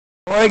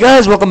Alright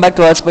guys, welcome back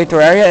to Let's Play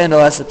Terraria. In the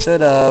last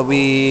episode,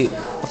 we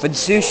offered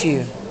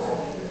sushi.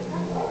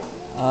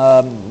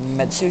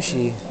 Met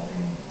sushi.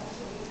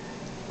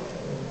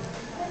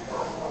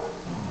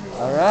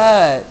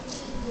 Alright.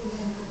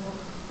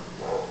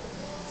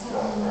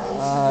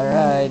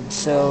 Alright,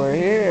 so we're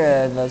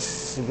here and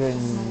let's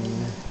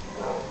been...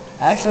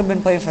 Actually, I've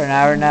been playing for an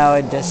hour now.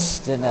 I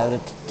just didn't have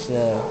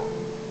the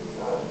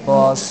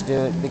balls to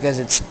do it because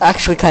it's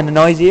actually kind of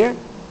noisier.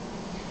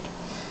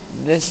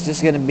 This is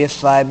just gonna be a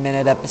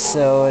 5-minute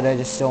episode. I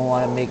just don't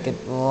want to make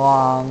it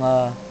long.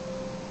 Alright,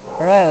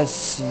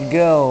 let's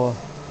go.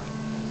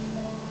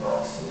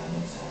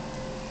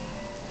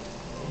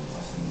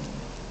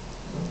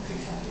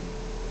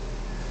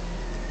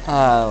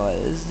 What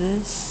is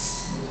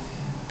this?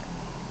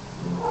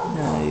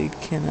 No, you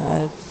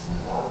cannot.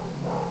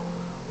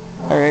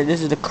 Alright,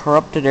 this is the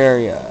corrupted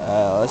area.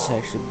 Let's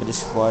actually put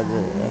this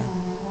farther.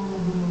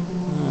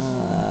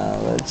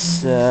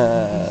 Let's,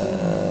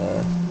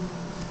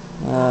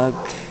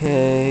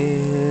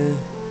 okay.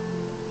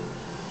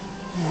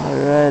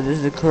 Alright, this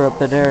is the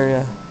corrupted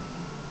area.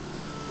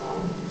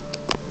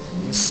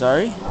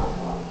 Sorry?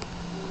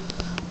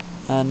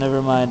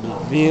 Never mind.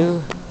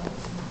 View.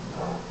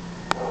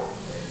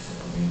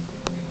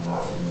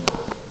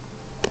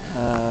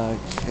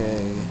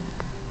 Okay.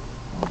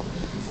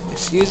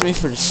 Excuse me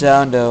for the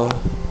sound though.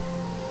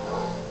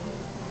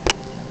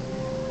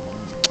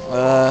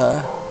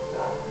 Alright.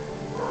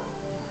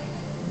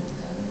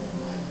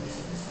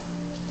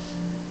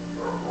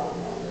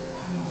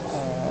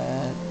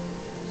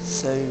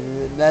 So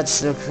that's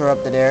the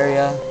corrupted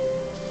area.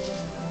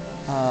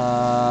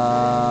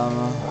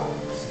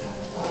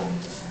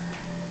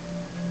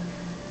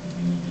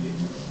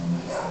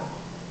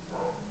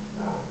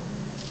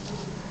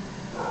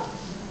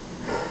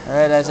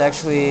 Alright, let's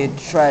actually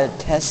try to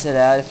test it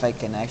out if I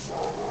can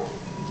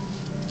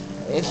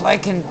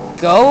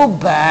go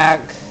back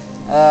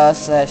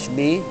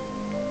 /B.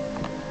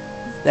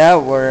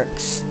 That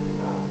works.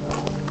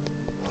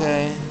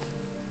 Okay.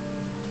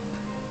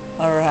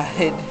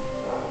 Alright.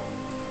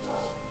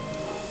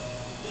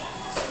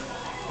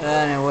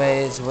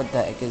 Anyways, what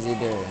the heck is he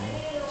doing?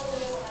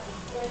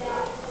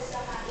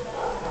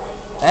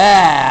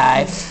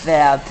 I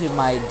fell to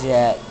my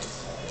death.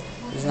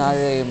 It's not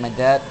really my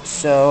death,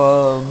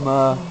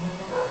 so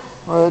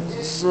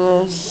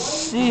let's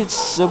see. It's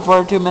so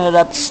far a 2-minute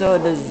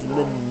episode. There's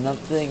been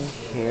nothing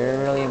here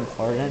really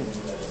important.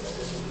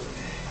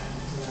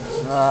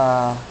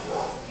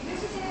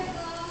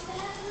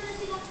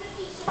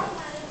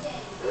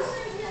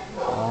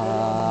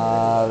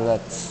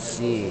 Let's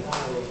see.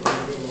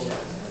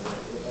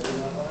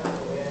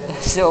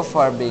 So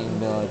far being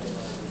built.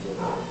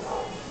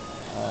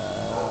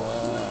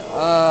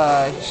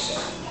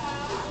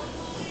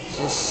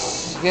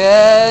 Just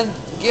good.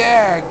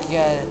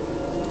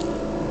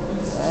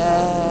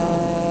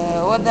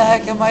 What the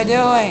heck am I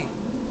doing?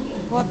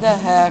 What the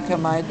heck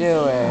am I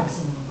doing?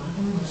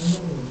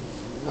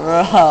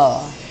 Bro.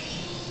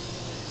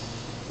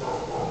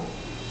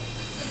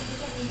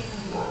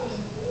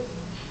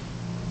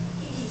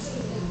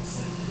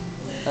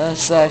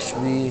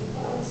 /B.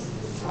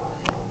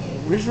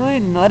 There's really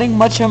nothing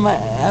much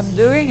I'm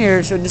doing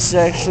here, so this is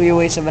actually a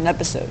waste of an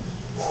episode.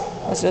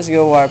 Let's just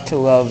go warp to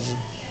love.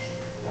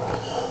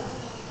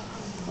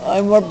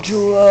 I'm warp to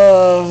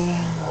love.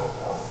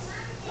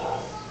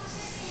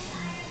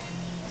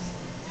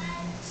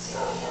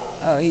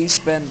 Oh, he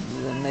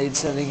made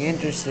something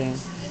interesting.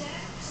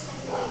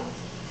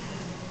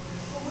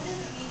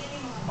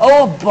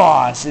 Oh,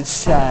 boss,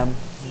 it's time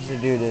to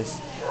do this.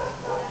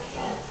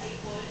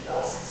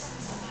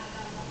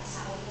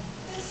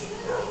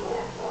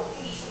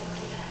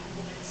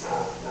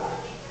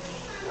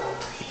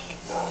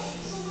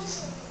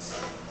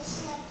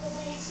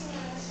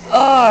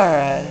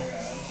 Alright.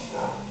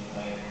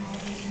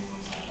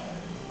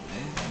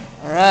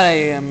 I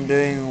am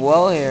doing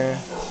well here.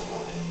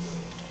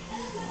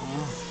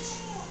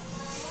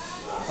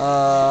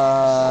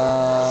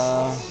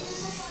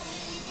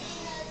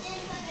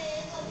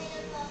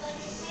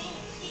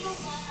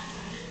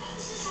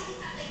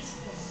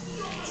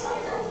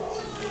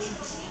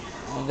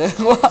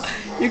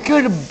 You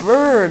killed a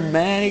bird,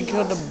 man. You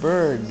killed a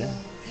bird.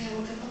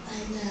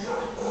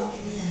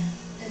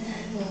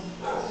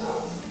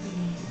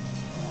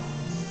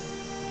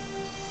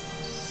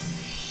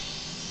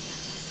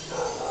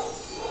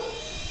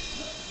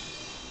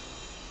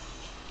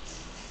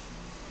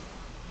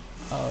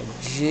 Oh,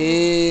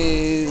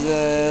 Jesus.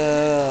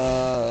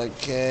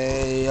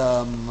 Okay,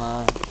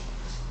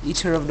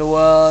 Eater of the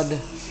world.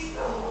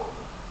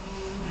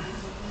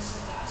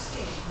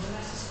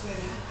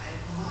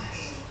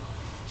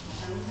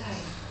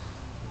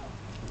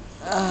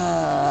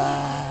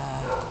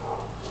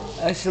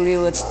 Actually,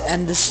 let's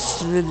end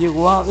this video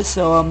well.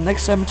 So,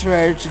 next time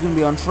Terraria is gonna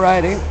be on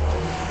Friday.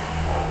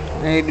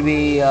 I need to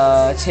be,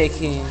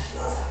 taking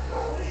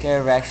care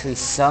of actually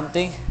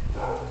something.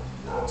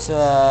 So,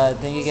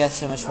 thank you guys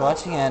so much for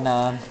watching,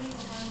 and,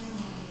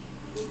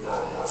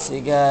 see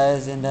you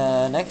guys in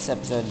the next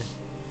episode.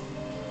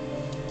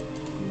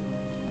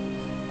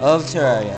 of Terraria.